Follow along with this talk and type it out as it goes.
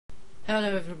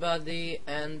Hello everybody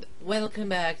and welcome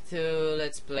back to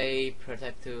Let's Play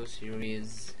Prototype 2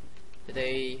 series.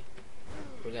 Today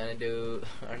we're gonna do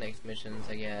our next missions,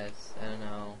 I guess. I don't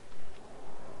know.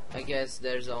 I guess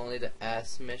there's only the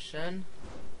S mission,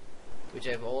 which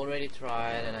I've already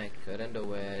tried and I couldn't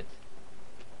do it.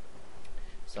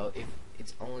 So if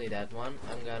it's only that one,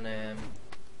 I'm gonna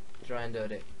try and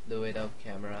do it off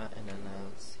camera, and then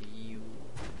I'll see you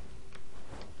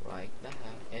like that.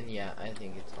 And yeah, I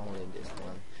think it's only this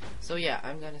one. So yeah,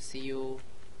 I'm gonna see you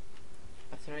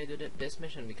after I do this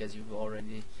mission, because you've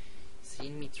already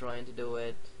seen me trying to do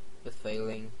it but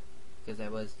failing because I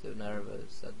was too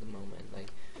nervous at the moment, like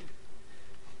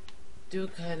too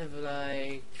kind of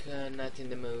like not in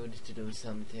the mood to do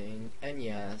something. And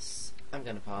yes, I'm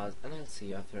gonna pause and I'll see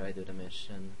you after I do the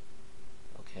mission.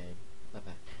 Okay, bye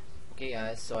bye. Okay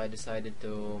guys, so I decided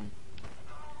to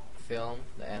film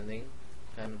the ending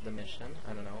kind of the mission,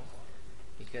 I don't know,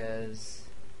 because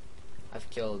I've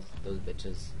killed those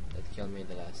bitches that killed me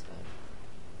the last time.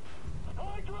 So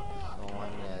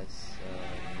I'm less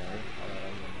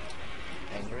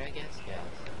angry, I guess. Yeah.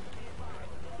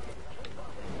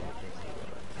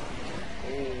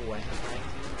 Oh, I have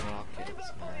 19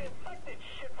 rockets, man.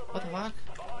 What the fuck?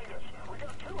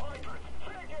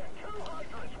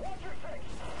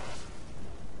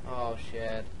 Oh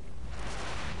shit.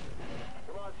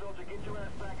 Soldier, get your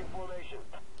ass back in formation.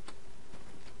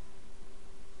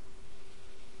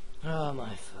 Oh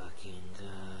my fucking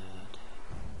god.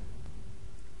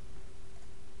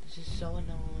 This is so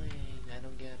annoying. I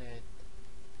don't get it.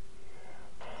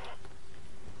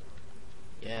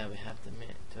 Yeah, we have to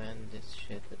end this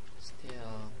shit, but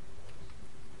still.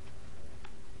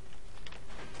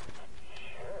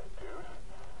 Shit, dude.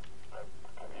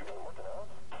 Have you been working out?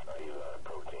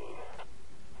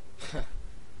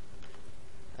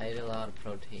 I eat a lot of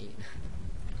protein.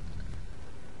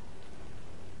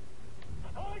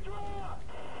 I eat a lot of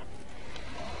protein.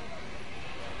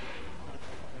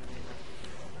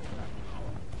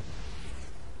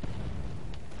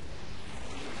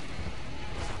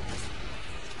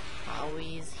 How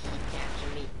is he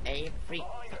catching me every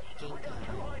fucking time?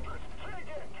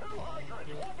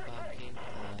 Every fucking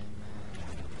time, man.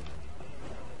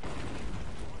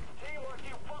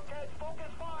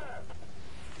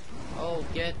 Oh,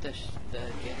 get the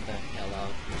hell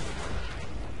out.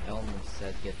 I almost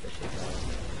said get the shit out.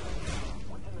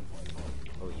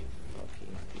 Oh, you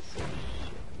fucking piece of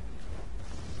shit.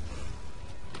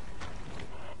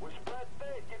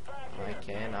 I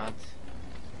cannot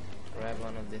grab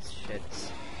one of these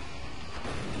shits.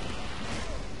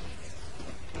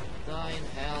 Die in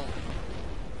hell.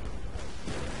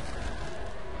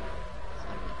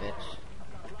 Son of a bitch.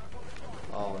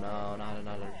 Oh no, not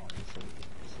another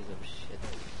pieces of shit.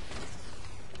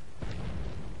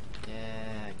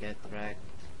 Yeah, get wrecked.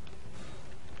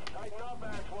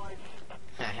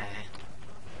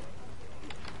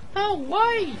 Oh,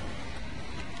 why?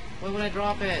 Why would I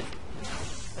drop it?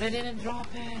 But I didn't drop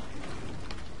it.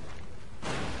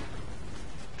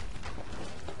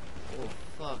 Oh,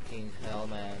 fucking hell,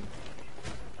 man.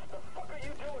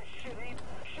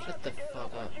 Shut the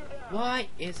fuck up. Why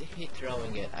is he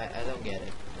throwing it? I don't get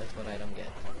it. That's what I don't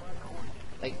get.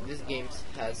 Like, this game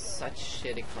has such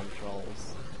shitty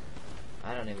controls.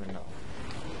 I don't even know.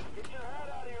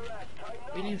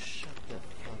 Will you shut the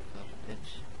fuck up,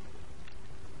 bitch?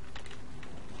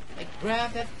 Like,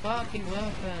 grab that fucking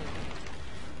weapon!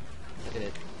 Look at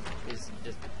it. It's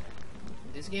just...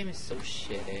 This game is so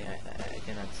shitty, I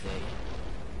cannot say.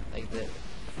 Like, the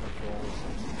controls...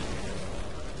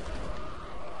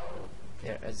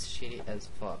 They're as shitty as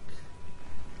fuck.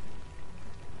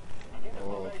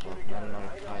 Oh fuck, not another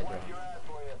Hydra.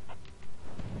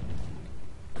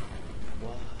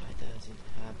 Why does it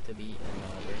have to be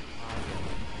another Hydra?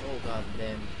 Oh god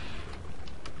damn.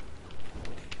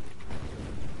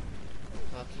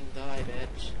 Fucking die,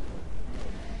 bitch.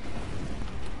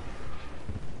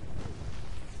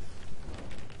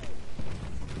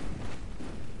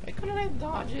 Why couldn't I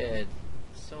dodge it?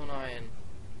 So annoying.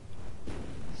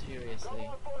 Seriously.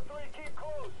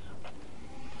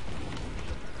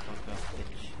 Fuck up,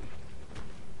 bitch.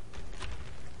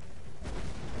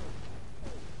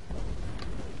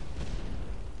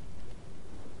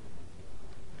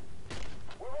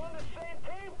 We're on the same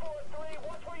team, 4-3.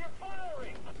 Watch where you're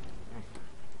firing.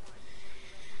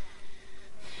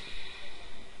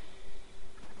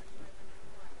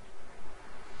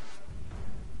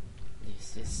 This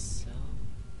is so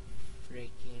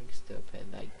freaking stupid.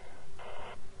 Like,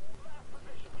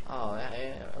 oh,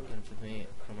 yeah, I'm gonna put me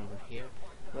from over here.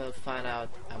 We'll find out.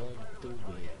 I won't do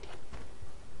it.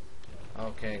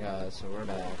 Okay guys, so we're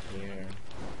back here.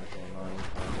 Okay,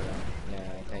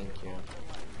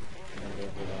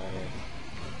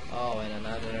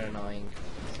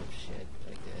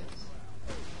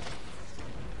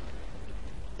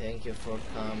 for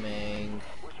coming.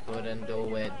 Couldn't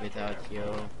do it without you.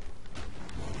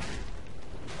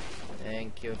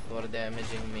 Thank you for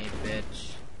damaging me,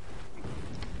 bitch.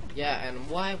 Yeah, and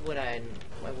why would I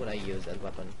use that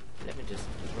weapon? Let me just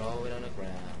throw it on the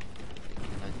ground. I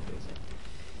cannot use it.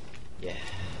 Yeah,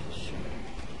 sure.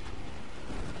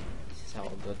 This is how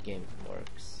a good game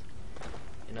works.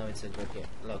 You know it's a good game.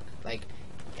 Look, like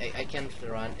I can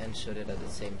run and shoot it at the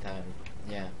same time.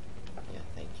 Yeah. Yeah,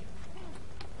 thank you.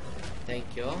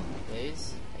 Thank you,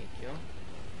 please. Thank you.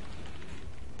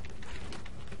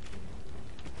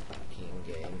 Fucking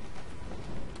game.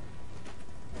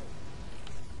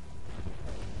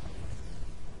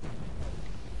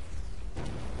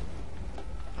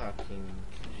 Fucking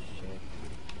shit.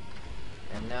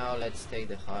 And now let's take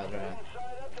the Hydra.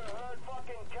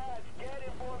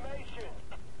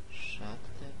 Shut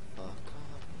the fuck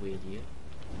up, will you?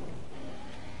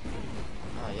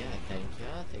 Oh yeah, thank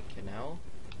you now.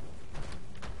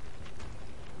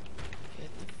 Get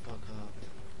the fuck out.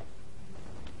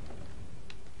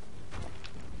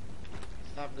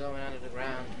 Stop going under the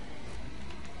ground.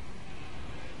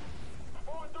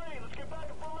 4-3, let's get back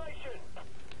in formation.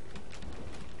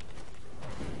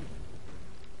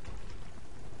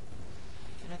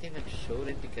 Cannot even shoot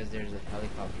it because there's a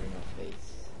helicopter in my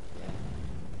face. Yeah.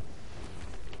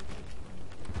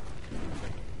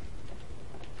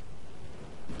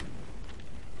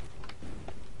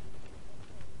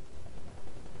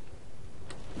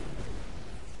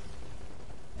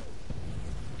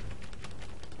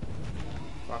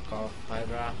 Fuck off,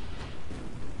 Hydra.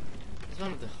 It's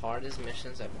one of the hardest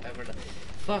missions I've ever done.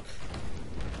 Fuck!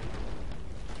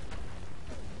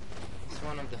 It's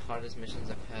one of the hardest missions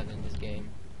I've had in this game.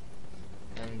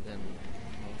 And then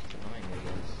most annoying, I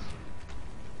guess.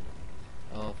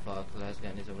 Oh fuck, last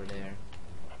gun is over there.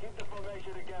 Keep the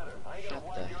formation together. I ain't Shut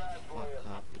gonna the wipe your ass for you.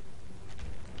 fuck up.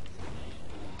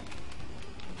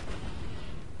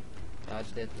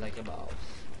 Dodged it like a boss.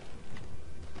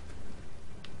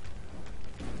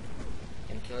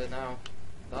 Can kill it now.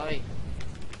 Die!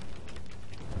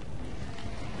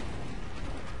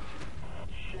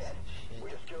 Shit. We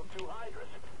just killed 2 Hydras.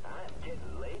 I'm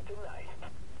getting late tonight.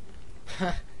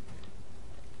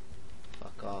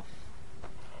 Fuck off.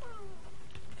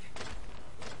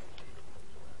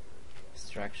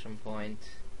 Extraction point.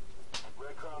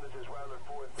 Red Crown, this is Rattler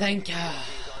 4. Thank ya!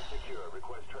 These aren't secure.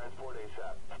 Request transport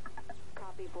ASAP.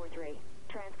 Copy 4-3.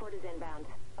 Transport is inbound.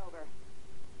 Over.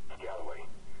 Galloway,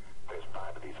 there's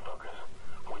 5 of these fuckers.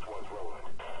 Which one's Roland?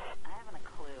 I haven't a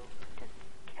clue. Just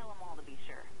kill them all to be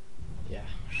sure. Yeah,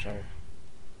 sure.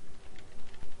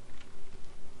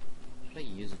 Should I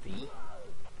use V?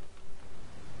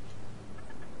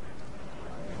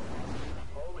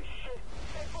 Holy shit!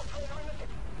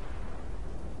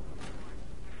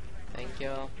 Thank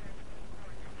you.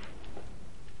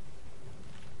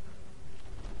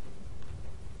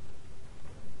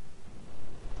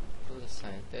 Who are the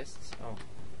scientists? Oh.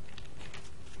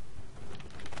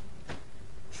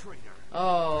 Traitor.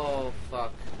 Oh,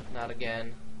 fuck. Not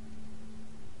again.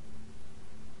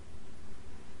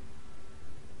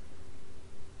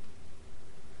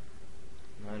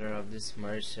 Another of this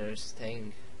Mercer's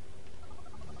thing.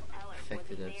 Heller,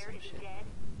 Affected was us he some there? Is he shit. dead?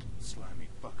 Slimy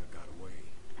fucker got away.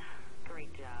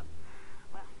 Great job.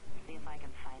 Well, see if I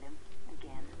can find him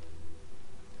again.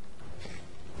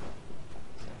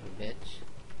 Son of a bitch.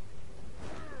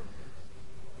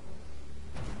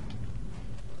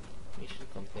 Mission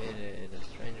completed. A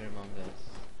stranger among us.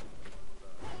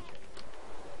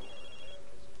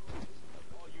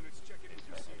 All units check it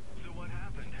into C. So what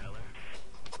happened, Heller?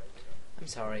 I'm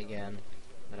sorry again,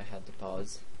 but I had to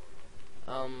pause.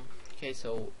 Okay,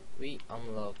 so we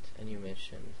unlocked a new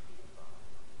mission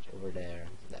over there,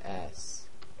 the S.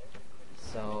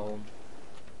 So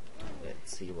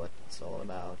let's see what it's all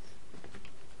about.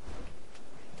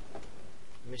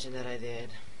 The mission that I did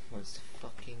was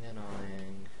fucking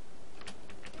annoying.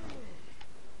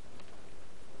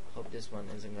 Hope this one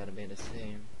isn't gonna be the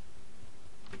same.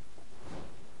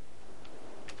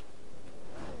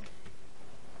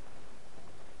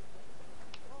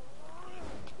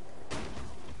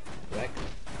 Wreck.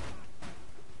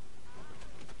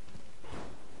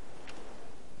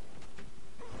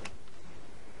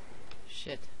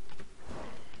 Shit.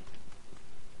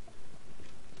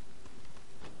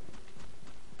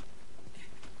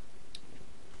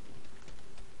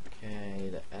 Okay,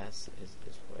 the S is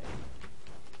this way.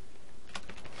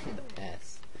 The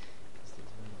S.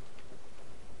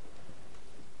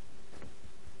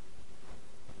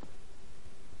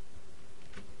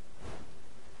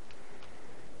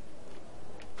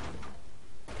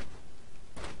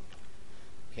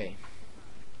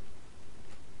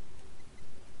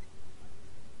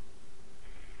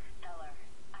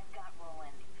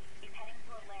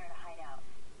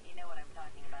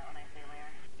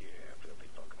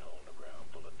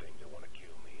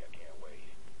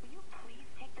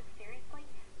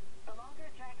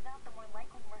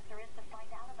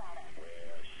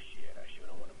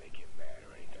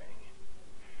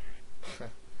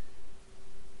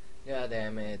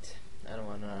 damn it. I don't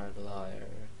want another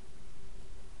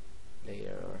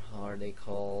layer or how are they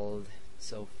called? It's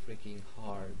so freaking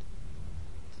hard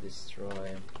to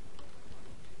destroy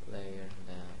layer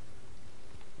down.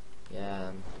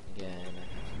 Yeah, again, I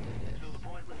have to do this. So the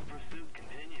pointless pursuit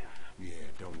continues. Yeah,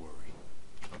 don't worry.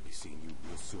 I'll be seeing you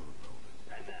real soon,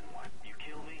 Roland. And then what? You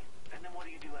kill me? And then what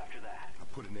do you do after that? I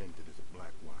put an end to this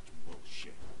Black Watch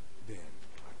bullshit. Then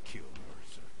I kill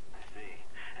Mercer. I see.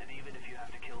 And even if you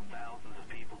have to kill thousands of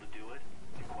people to do it,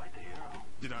 you're quite the hero.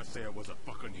 Did I say I was a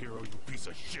fucking hero, you piece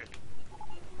of shit?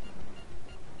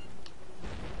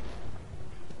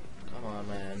 Come on,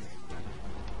 man.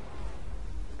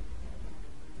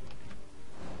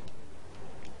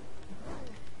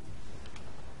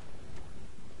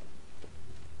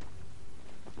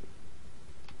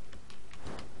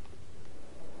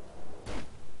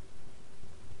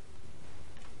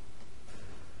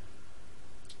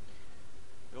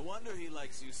 No wonder he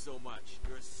likes you so much.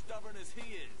 You're as stubborn as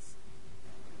he is.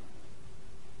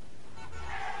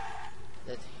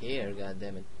 That hair,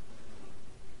 goddammit.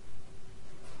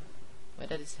 Why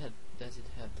does it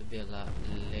have to be a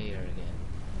layer again?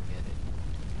 I get it.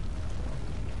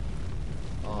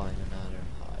 Oh, and another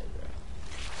Hydra.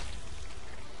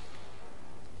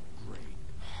 Great.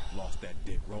 Lost that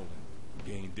dick Roland.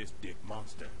 Gained this dick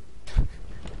monster.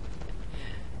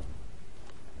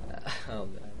 Oh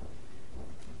god.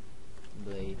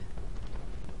 Blade.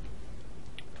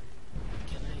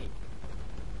 Can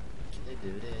I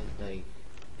do this like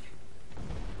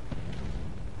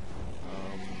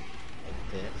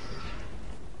this?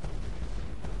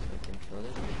 So I can kill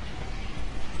this bitch.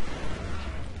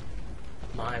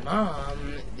 My mom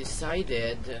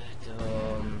decided to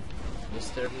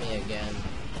disturb me again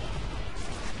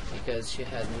because she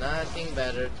had nothing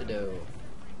better to do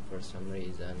for some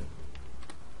reason.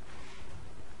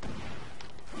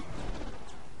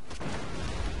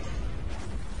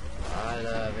 I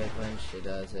love it when she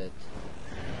does it.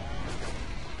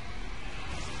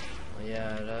 Oh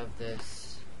yeah, I love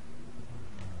this.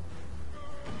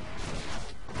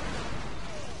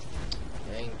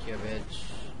 Thank you, bitch.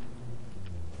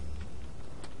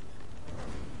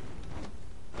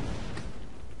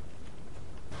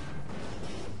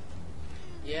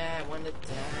 Yeah, I want a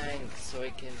tank so I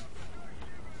can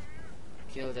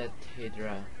kill that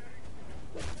Hydra.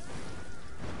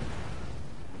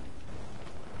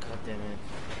 God damn it.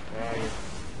 Where are you,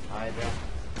 Hydra?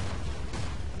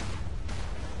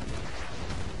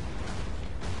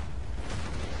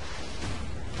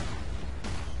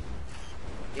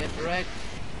 Get wrecked.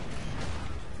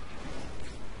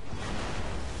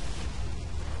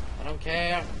 I don't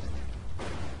care.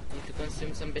 Need to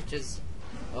consume some bitches.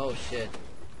 Oh shit.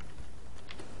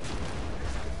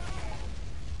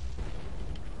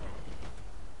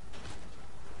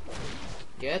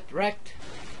 Get wrecked.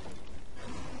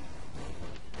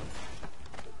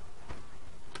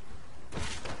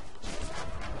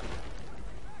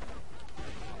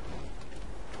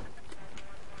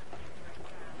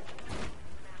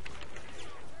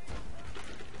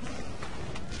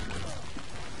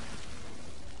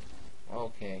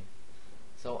 Okay,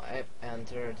 so I've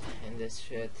entered in this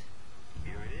shit.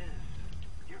 Here it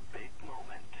is. Your big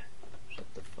moment. Shut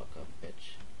the fuck up,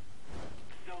 bitch.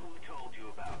 So who told you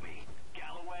about me?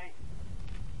 Galloway?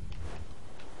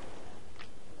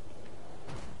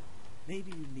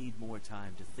 Maybe you need more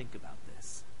time to think about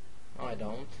this. No, I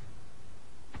don't.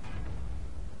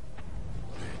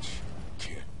 Bitch,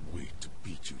 can't wait to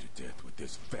beat you to death with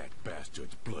this fat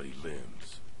bastard's bloody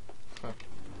limbs. Huh.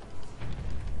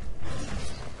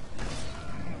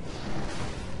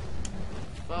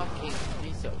 Fucking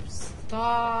piece of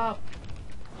stop!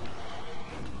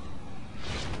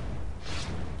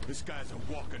 This guy's a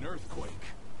walking earthquake.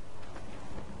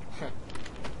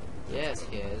 Yes,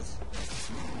 he is.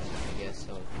 I guess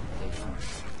so.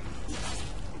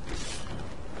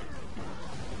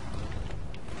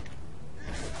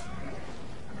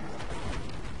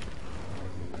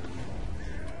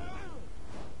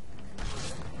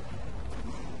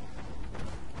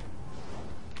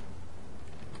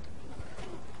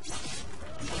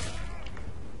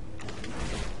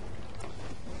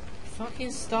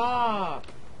 Fucking stop!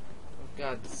 For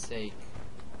God's sake.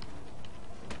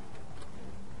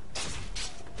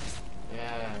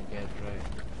 Yeah, get right.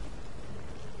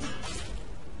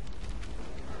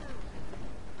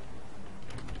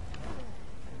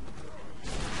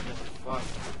 Fuck.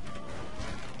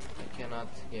 I cannot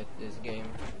get this game.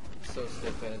 It's so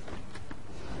stupid.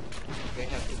 They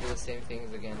have to do the same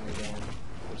things again and again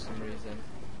for some reason.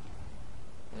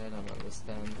 I don't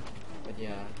understand. But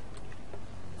yeah.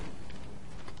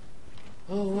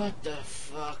 Oh, what the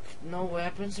fuck? No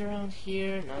weapons around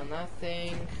here? No,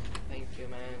 nothing. Thank you,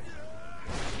 man.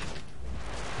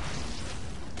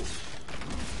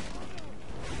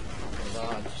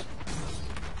 Dodge.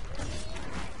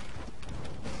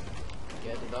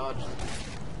 Get dodged.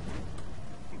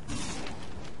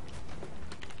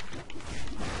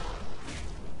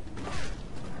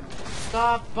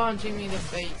 Stop punching me in the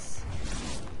face.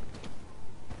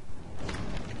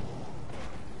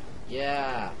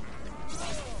 Yeah.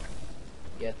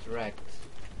 Get wrecked.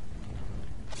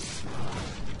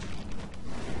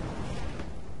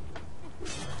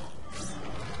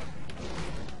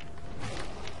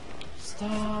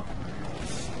 Stop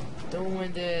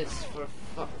doing this for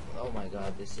fuck. Oh my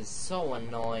god, this is so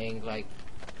annoying. Like,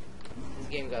 this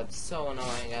game got so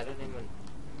annoying. I don't even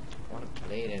want to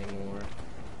play it anymore.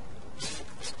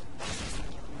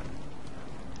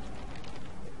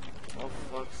 Oh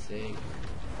fuck's sake.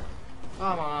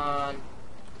 Come on.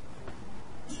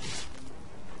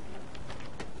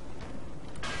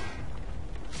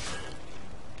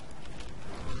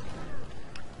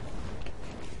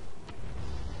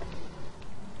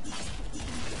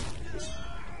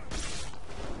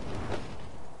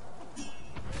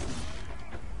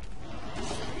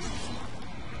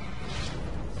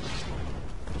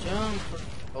 Jump!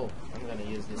 Oh, I'm gonna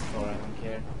use this for I don't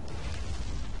care.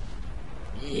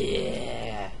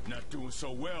 Yeah! Not doing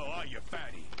so well, are you,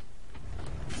 fatty?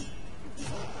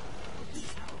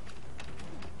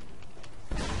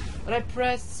 But I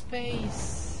pressed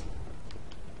space!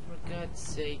 For God's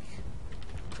sake.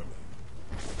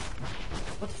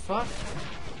 What the fuck?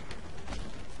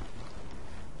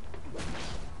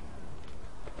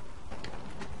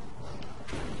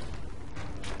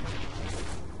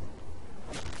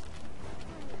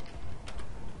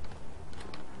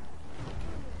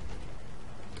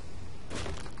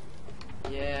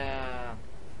 Yeah.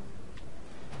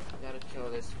 Gotta kill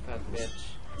this fat bitch.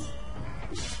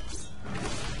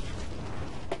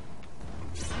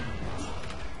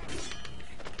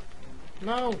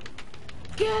 No!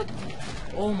 Get!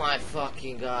 Oh my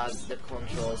fucking god, the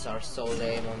controls are so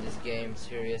lame on this game,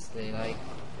 seriously, like...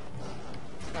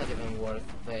 It's not even worth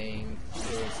playing,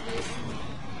 seriously.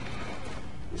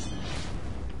 You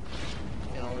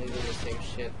can only do the same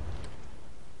shit.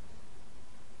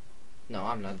 No,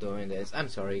 I'm not doing this. I'm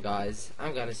sorry, guys.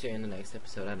 I'm gonna see you in the next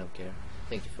episode. I don't care.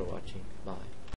 Thank you for watching. Bye.